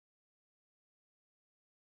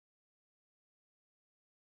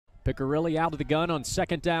Piccirilli out of the gun on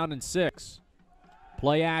 2nd down and 6.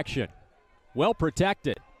 Play action. Well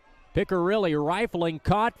protected. Piccirilli rifling,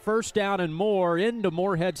 caught, 1st down and more into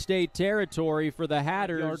Morehead State territory for the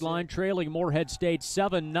Hatters. Yard line trailing Morehead State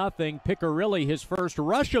 7-0. Piccirilli, his first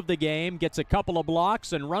rush of the game, gets a couple of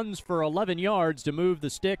blocks and runs for 11 yards to move the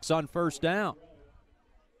sticks on 1st down.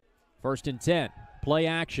 1st and 10. Play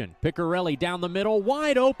action. Piccirilli down the middle,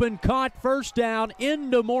 wide open, caught, 1st down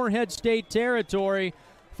into Morehead State territory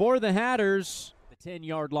for the Hatters. The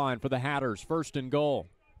 10-yard line for the Hatters, 1st and goal.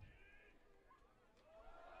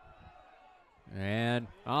 And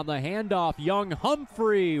on the handoff, young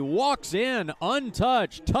Humphrey walks in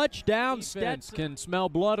untouched. Touchdown. Stetson can smell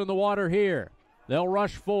blood in the water here. They'll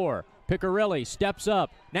rush 4. Piccirilli steps up.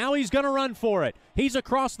 Now he's going to run for it. He's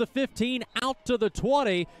across the 15 out to the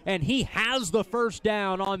 20, and he has the 1st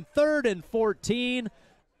down on 3rd and 14.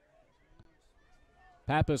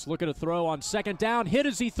 Pappas looking to throw on 2nd down. Hit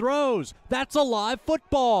as he throws. That's a live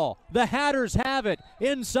football. The Hatters have it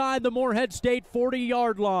inside the Morehead State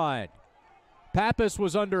 40-yard line. Pappas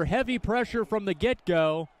was under heavy pressure from the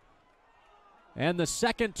get-go, and the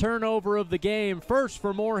 2nd turnover of the game, first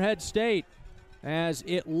for Morehead State, as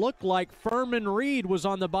it looked like Furman Reed was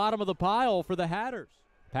on the bottom of the pile for the Hatters.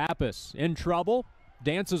 Pappas in trouble,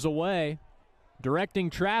 dances away, directing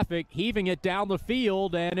traffic, heaving it down the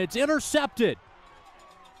field, and it's intercepted.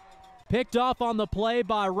 Picked off on the play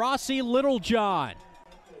by Rossi Littlejohn.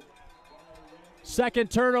 2nd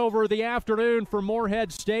turnover of the afternoon for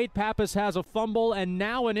Morehead State. Pappas has a fumble and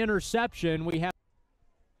now an interception. We have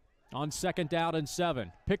on 2nd down and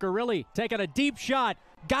 7. Piccirilli taking a deep shot.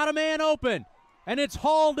 Got a man open, and it's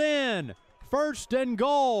hauled in. 1st and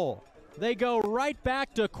goal. They go right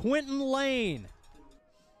back to Quentin Lane.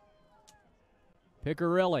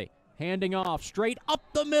 Piccirilli handing off straight up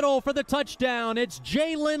the middle for the touchdown. It's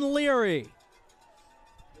Jalen Leary.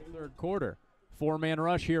 3rd quarter. 4-man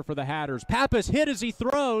rush here for the Hatters. Pappas hit as he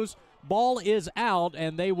throws. Ball is out,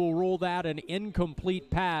 and they will rule that an incomplete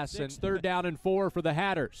pass. And 3rd down and 4 for the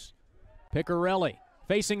Hatters. Piccirilli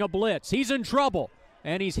facing a blitz. He's in trouble,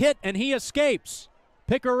 and he's hit, and he escapes.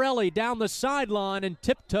 Piccirilli down the sideline and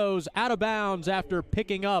tiptoes out of bounds after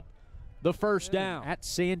picking up the 1st down. At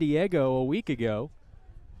San Diego a week ago.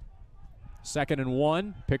 2nd and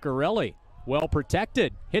 1. Piccirilli. Well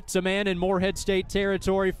protected. Hits a man in Morehead State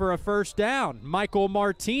territory for a 1st down. Michael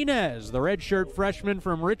Martinez, the redshirt freshman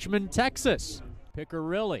from Richmond, Texas.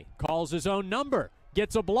 Piccirilli calls his own number.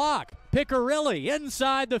 Gets a block. Piccirilli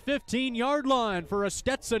inside the 15-yard line for a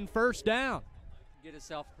Stetson 1st down. Get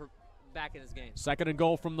himself back in his game. 2nd and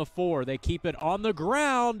goal from the 4. They keep it on the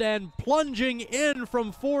ground and plunging in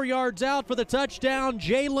from 4 yards out for the touchdown,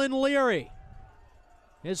 Jalen Leary.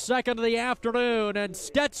 His 2nd of the afternoon, and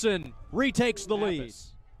Stetson retakes the lead.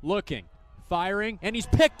 Looking, firing, and he's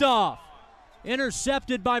picked off.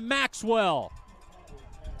 Intercepted by Maxwell.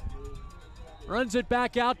 Runs it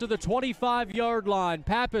back out to the 25-yard line.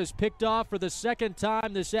 Pappas picked off for the 2nd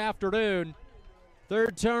time this afternoon.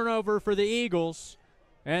 3rd turnover for the Eagles.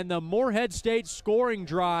 And the Morehead State scoring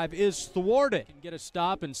drive is thwarted. Can get a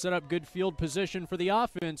stop and set up good field position for the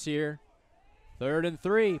offense here. 3rd and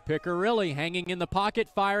 3. Piccirilli hanging in the pocket,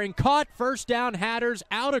 firing, caught, 1st down. Hatters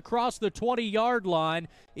out across the 20-yard line.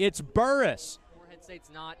 It's Burris. Morehead State's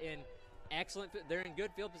not in excellent. They're in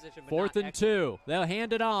good field position. But 4th and 2. They'll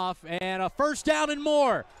hand it off, and a 1st down and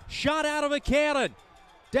more. Shot out of a cannon.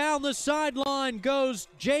 Down the sideline goes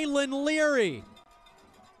Jalen Leary.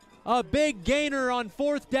 A big gainer on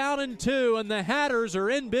 4th down and 2, and the Hatters are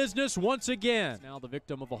in business once again. Now the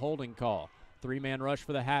victim of a holding call. 3-man rush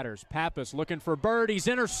for the Hatters. Pappas looking for Bird. He's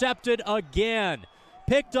intercepted again.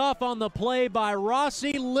 Picked off on the play by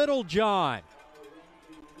Rossi Littlejohn.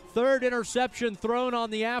 3rd interception thrown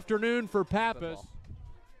on the afternoon for Pappas.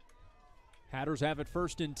 Hatters have it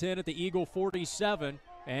 1st and 10 at the Eagle 47.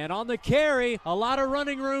 And on the carry, a lot of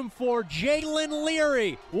running room for Jalen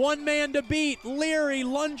Leary. 1 man to beat. Leary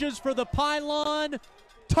lunges for the pylon.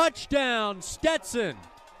 Touchdown, Stetson.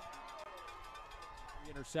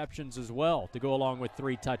 Interceptions as well to go along with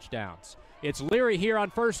 3 touchdowns. It's Leary here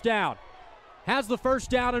on 1st down. Has the 1st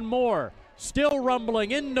down and more. Still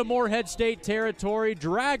rumbling into Morehead State territory,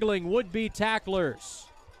 draggling would-be tacklers.